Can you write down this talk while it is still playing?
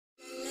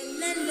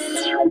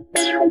நான்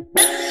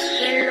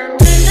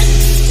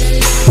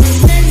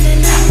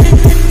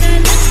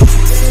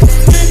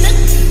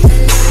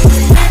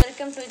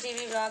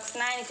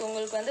இன்னைக்கு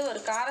உங்களுக்கு வந்து ஒரு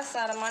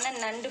காரசாரமான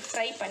நண்டு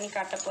ஃப்ரை பண்ணி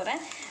காட்ட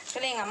போகிறேன்.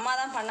 ஆக்சுவலி எங்கள் அம்மா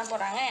தான் பண்ண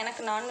போகிறாங்க.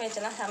 எனக்கு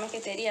நான்வெஜ்லாம் சமைக்க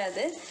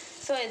தெரியாது.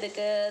 ஸோ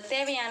இதுக்கு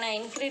தேவையான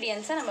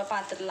இன்க்ரீடியன்ஸை நம்ம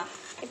பார்த்துடலாம்.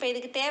 இப்போ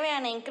இதுக்கு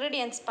தேவையான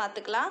இன்க்ரீடியன்ஸ்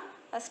பார்த்துக்கலாம்.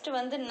 ஃபஸ்ட்டு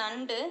வந்து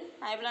நண்டு.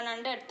 நான் இவ்வளோ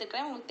நண்டு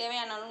எடுத்துக்கிறேன். உங்களுக்கு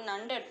தேவையான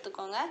நண்டு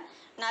எடுத்துக்கோங்க.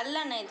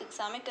 நல்லெண்ணெய் இதுக்கு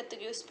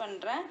சமைக்கிறதுக்கு யூஸ்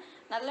பண்ணுறேன்.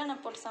 நல்லெண்ணெய்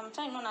போட்டு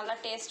சமைச்சா இன்னும் நல்லா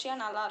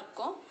டேஸ்டியாக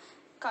நல்லாயிருக்கும்.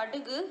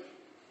 கடுகு,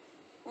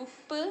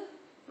 உப்பு,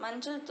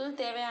 மஞ்சள் தூள்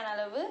தேவையான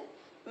அளவு,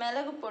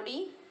 மிளகு பொடி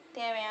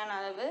தேவையான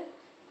அளவு,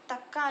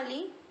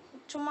 தக்காளி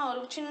சும்மா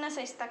ஒரு சின்ன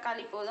சைஸ்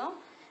தக்காளி போதும்.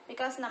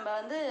 பிகாஸ் நம்ம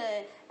வந்து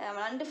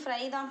நண்டு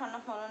ஃப்ரை தான் பண்ண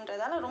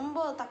போகணுன்றதால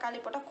ரொம்ப தக்காளி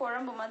போட்டால்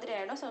குழம்பு மாதிரி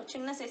ஆகிடும். ஸோ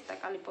சின்ன சைஸ்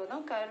தக்காளி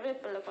போதும்.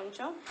 கருவேப்பிலை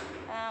கொஞ்சம்,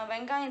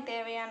 வெங்காயம்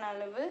தேவையான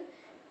அளவு,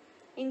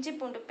 இஞ்சி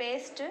பூண்டு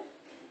பேஸ்ட்டு,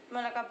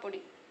 மிளகாய்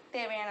பொடி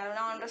தேவையான அளவு.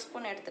 நான் 1.5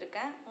 ஸ்பூன்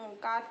எடுத்திருக்கேன்.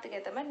 உங்கள் காரத்துக்கு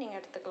ஏற்ற மாதிரி நீங்கள்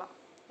எடுத்துக்கலாம்.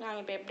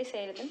 நாங்கள் இப்போ எப்படி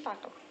செய்கிறதுன்னு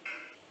பார்க்கலாம்.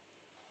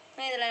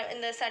 இதில்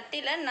இந்த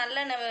சட்டியில்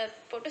நல்லெண்ணெய்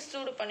போட்டு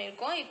சூடு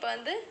பண்ணியிருக்கோம். இப்போ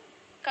வந்து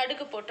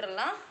கடுகு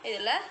போட்டுடலாம்.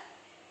 இதில்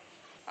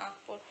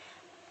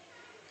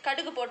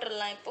கடுகு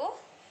போட்டுடலாம்.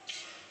 இப்போது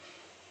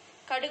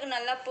கடுகு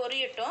நல்லா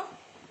பொரியட்டும்.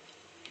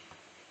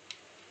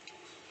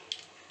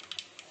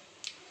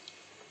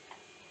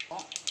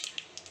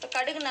 இப்போ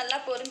கடுகு நல்லா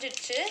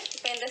பொரிஞ்சிடுச்சு.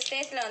 இப்போ இந்த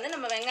ஸ்டேஜில் வந்து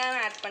நம்ம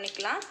வெங்காயம் ஆட்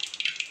பண்ணிக்கலாம்.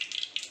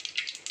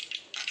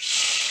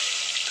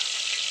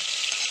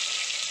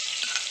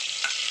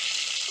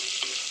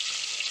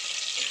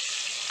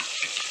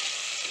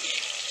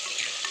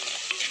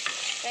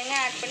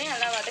 வெங்காயம் ஆட் பண்ணி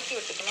நல்லா வதக்கி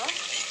விட்டுக்கணும்.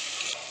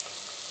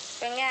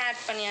 வெங்காயம்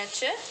ஆட்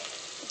பண்ணியாச்சு.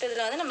 இப்போ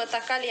இதில் வந்து நம்ம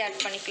தக்காளி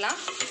ஆட் பண்ணிக்கலாம்.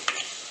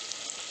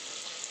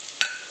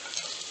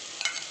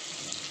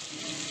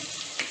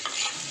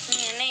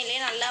 எண்ணெயிலே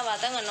நல்லா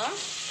வதங்கணும்.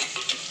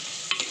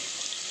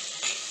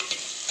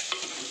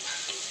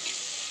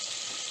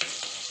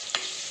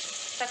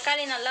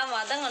 தக்காளி நல்லா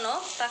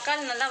வதங்கணும்.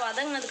 தக்காளி நல்லா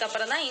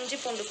வதங்கினதுக்கப்புறம் தான் இஞ்சி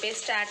பூண்டு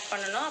பேஸ்ட்டு ஆட்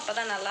பண்ணணும். அப்போ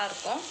தான்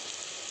நல்லாயிருக்கும்.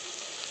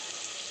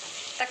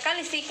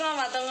 தக்காளி சீக்கிரம்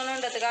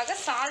வதங்கணுன்றதுக்காக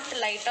சால்ட்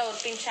லைட்டாக ஒரு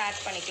பிஞ்ச்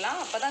ஆட் பண்ணிக்கலாம்.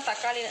 அப்போ தான்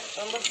தக்காளி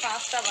ரொம்ப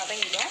ஃபாஸ்ட்டாக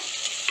வதங்கிடும்,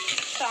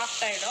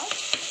 சாஃப்ட் ஆகிடும்.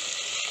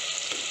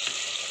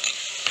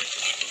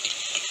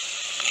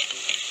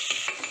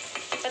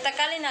 இப்போ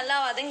தக்காளி நல்லா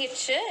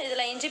வதங்கிடுச்சு.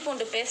 இதில் இஞ்சி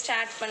பூண்டு பேஸ்ட்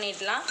ஆட்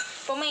பண்ணிடலாம்.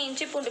 எப்போவுமே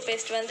இஞ்சி பூண்டு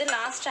பேஸ்ட் வந்து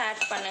லாஸ்ட்டாக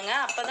ஆட்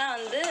பண்ணுங்கள். அப்போ தான்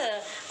வந்து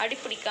அடி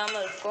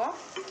பிடிக்காமல் இருக்கும்.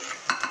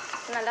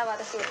 நல்லா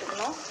வதக்கி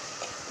விட்டுக்கணும்.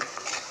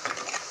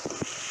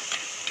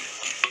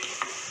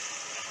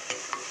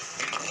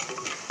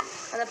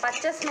 அந்த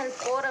பச்சை ஸ்மெல்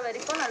போகிற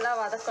வரைக்கும் நல்லா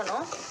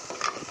வதக்கணும்.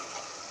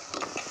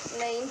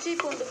 இந்த இஞ்சி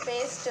பூண்டு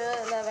பேஸ்ட்டு,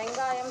 இந்த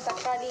வெங்காயம்,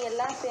 தக்காளி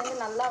எல்லாம் சேர்ந்து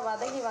நல்லா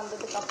வதங்கி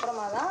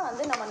வந்ததுக்கப்புறமா தான்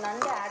வந்து நம்ம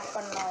நண்டு ஆட்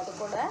பண்ணணும். அது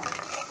கூட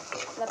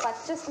இந்த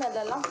பச்சை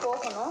ஸ்மெல்லாம்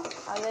போகணும்.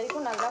 அது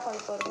வரைக்கும் நல்லா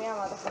கொஞ்சம்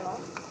பொறுமையாக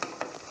வதக்கணும்.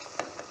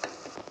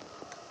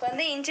 இப்போ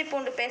வந்து இஞ்சி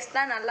பூண்டு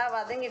பேஸ்ட்லாம் நல்லா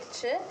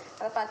வதங்கிடுச்சு.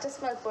 அந்த பச்சை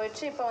ஸ்மெல்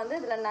போயிடுச்சு. இப்போ வந்து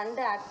இதில்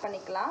நண்டு ஆட்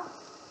பண்ணிக்கலாம்.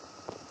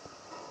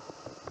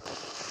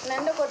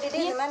 நண்டை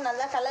கொட்டிட்டு இது மாதிரி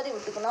நல்லா கலரி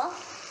விட்டுக்கணும்.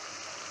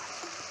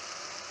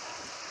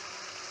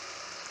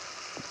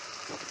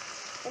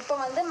 இப்போ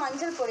வந்து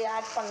மஞ்சள் பொடி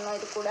ஆட் பண்ணணும்.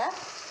 இது கூட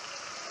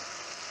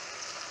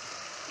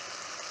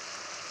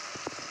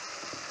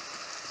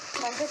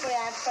மஞ்சள் பொடி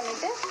ஆட்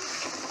பண்ணிவிட்டு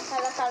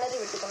நல்லா கலரி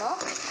விட்டுக்கணும்.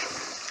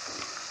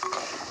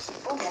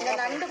 இந்த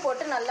நண்டு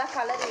போட்டு நல்லா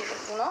கலரி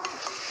விட்டுக்கணும்.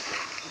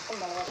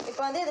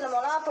 இப்போ வந்து இதில்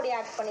மிளகா பொடி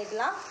ஆட்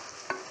பண்ணிடலாம்.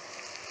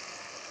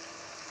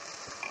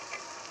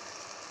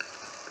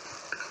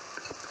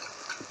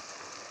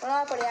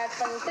 மிளகா பொடி ஆட்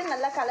பண்ணிவிட்டு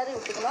நல்லா கலரி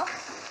விட்டுக்கணும்.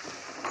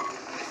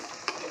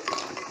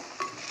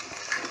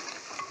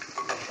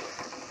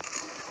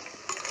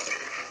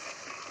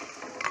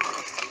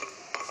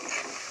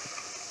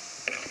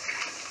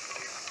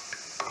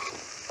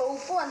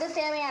 உப்பு வந்து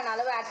தேவையான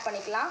அளவு ஆட்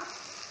பண்ணிக்கலாம்.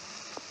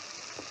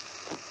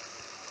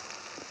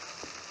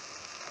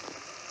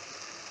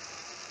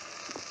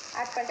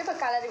 ஆட் பண்ணிட்டு இப்போ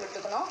கலரி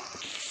விட்டுக்கணும்.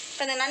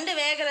 இப்போ இந்த நண்டு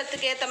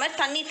வேகிறதுக்கு ஏற்ற மாதிரி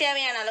தண்ணி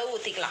தேவையான அளவு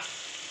ஊற்றிக்கலாம்.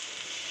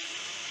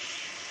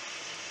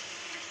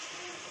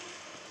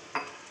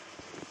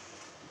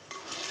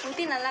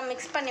 ஊற்றி நல்லா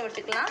மிக்ஸ் பண்ணி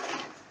விட்டுக்கலாம்.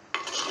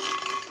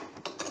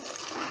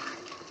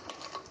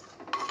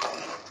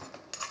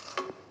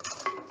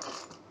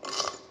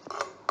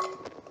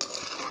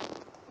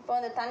 இப்போ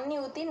அந்த தண்ணி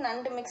ஊற்றி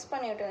நண்டு மிக்ஸ்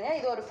பண்ணி விட்டுருங்க.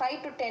 இது ஒரு 5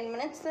 to 10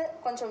 minutes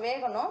கொஞ்சம்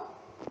வேகணும்.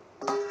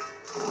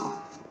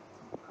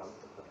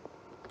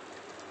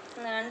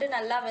 இந்த நண்டு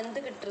நல்லா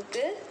வெந்துக்கிட்டு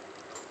இருக்கு.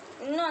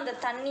 இன்னும் அந்த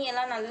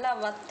தண்ணியெல்லாம் நல்லா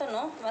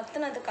வற்றணும்.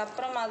 வற்றினதுக்கு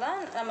அப்புறமா தான்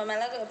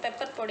நம்ம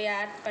பெப்பர் பொடியை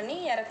ஆட் பண்ணி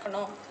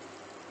இறக்கணும்.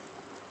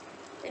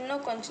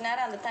 இன்னும் கொஞ்ச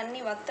நேரம் அந்த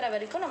தண்ணி வற்றுற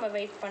வரைக்கும் நம்ம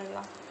வெயிட்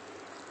பண்ணலாம்.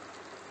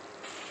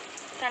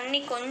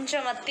 தண்ணி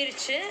கொஞ்சம்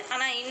வற்றிருச்சு.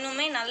 ஆனால்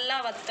இன்னுமே நல்லா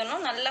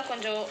வற்றணும். நல்லா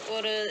கொஞ்சம்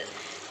ஒரு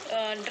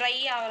ட்ரை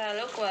ஆகிற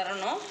அளவுக்கு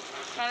வரணும்.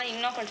 அதனால்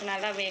இன்னும் கொஞ்சம்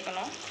நல்லா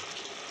வேகணும்.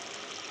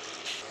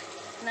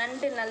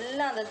 நண்டு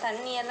நல்லா அந்த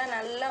தண்ணியெல்லாம்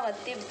நல்லா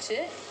வற்றிடுச்சு.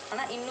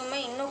 ஆனால்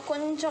இன்னும்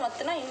கொஞ்சம்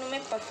வற்றினா இன்னுமே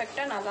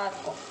பர்ஃபெக்டாக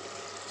நல்லாயிருக்கும்.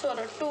 ஸோ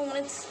ஒரு 2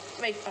 minutes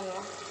வெயிட்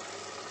பண்ணலாம்.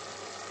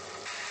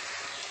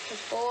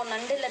 இப்போது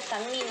நண்டில்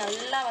தண்ணி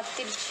நல்லா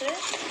வத்திருச்சு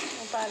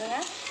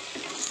பாருங்கள்,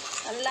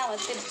 நல்லா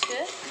வத்திருச்சு.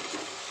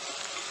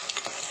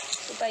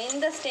 இப்போ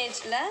இந்த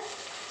ஸ்டேஜில்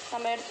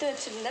நம்ம எடுத்து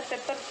வச்சுருந்த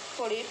பெப்பர்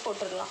பொடி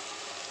போட்டுடலாம்.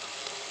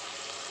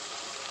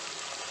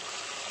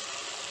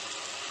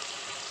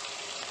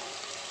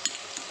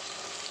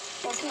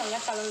 போட்டு நல்லா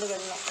கலந்து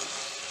விடணும்.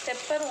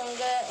 பெப்பர்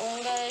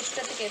உங்கள்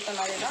இஷ்டத்துக்கு ஏற்ற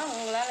மாதிரி தான்,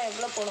 உங்களால்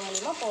எவ்வளோ போட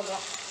முடியுமோ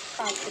போடலாம்,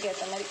 காரத்துக்கு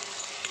ஏற்ற மாதிரி.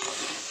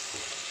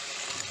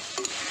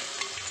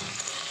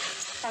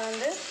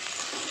 கலந்து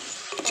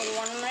ஒரு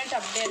 1 மினிட்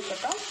அப்படியே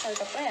இருக்கட்டும்,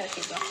 அதுக்கப்புறம்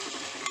இறக்கிக்கலாம்.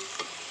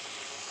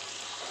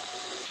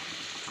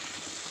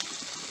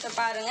 இப்போ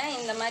பாருங்கள்,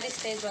 இந்த மாதிரி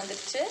ஸ்டேஜ்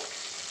வந்துடுச்சு.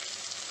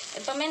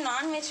 எப்போவுமே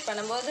நான்வெஜ்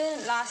பண்ணும்போது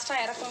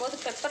லாஸ்ட்டாக இறக்கும்போது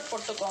பெப்பர்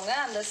போட்டுக்கோங்க,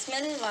 அந்த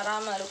ஸ்மெல்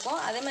வராமல் இருக்கும்.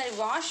 அதே மாதிரி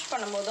வாஷ்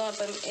பண்ணும்போதும்,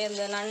 இப்போ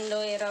இந்த நண்டோ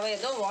இறவோ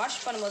ஏதோ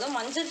வாஷ் பண்ணும்போதும்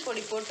மஞ்சள்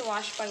பொடி போட்டு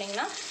வாஷ்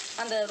பண்ணிங்கன்னா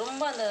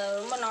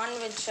ரொம்ப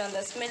நான்வெஜ்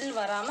அந்த ஸ்மெல்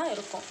வராமல்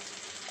இருக்கும்.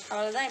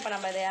 அவ்வளோதான். இப்போ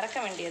நம்ம இதை இறக்க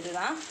வேண்டியது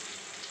தான்.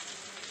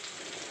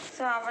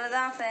 ஸோ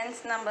அவ்வளோதான்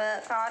ஃப்ரெண்ட்ஸ், நம்ம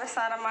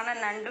காரசாரமான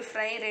நண்டு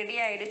ஃப்ரை ரெடி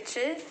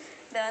ஆகிடுச்சு.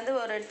 இதை வந்து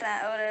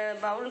ஒரு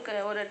பவுலுக்கு,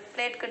 ஒரு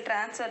பிளேட்டுக்கு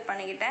ட்ரான்ஸ்ஃபர்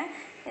பண்ணிக்கிட்டேன்.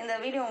 இந்த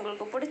வீடியோ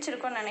உங்களுக்கு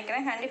பிடிச்சிருக்குன்னு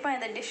நினைக்கிறேன். கண்டிப்பாக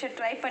இந்த டிஷ்ஷை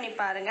ட்ரை பண்ணி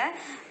பாருங்கள்.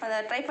 அதை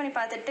ட்ரை பண்ணி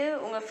பார்த்துட்டு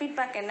உங்கள்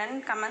ஃபீட்பேக் என்னன்னு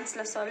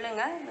கமெண்ட்ஸில்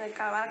சொல்லுங்கள்.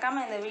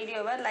 மறக்காமல் இந்த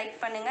வீடியோவை லைக்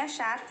பண்ணுங்கள்,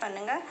 ஷேர்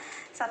பண்ணுங்கள்,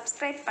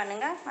 சப்ஸ்கிரைப்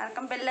பண்ணுங்கள்,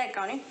 மறக்காமல் பெல்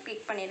ஐக்கானையும்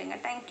கிளிக் பண்ணிடுங்க.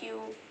 தேங்க்யூ.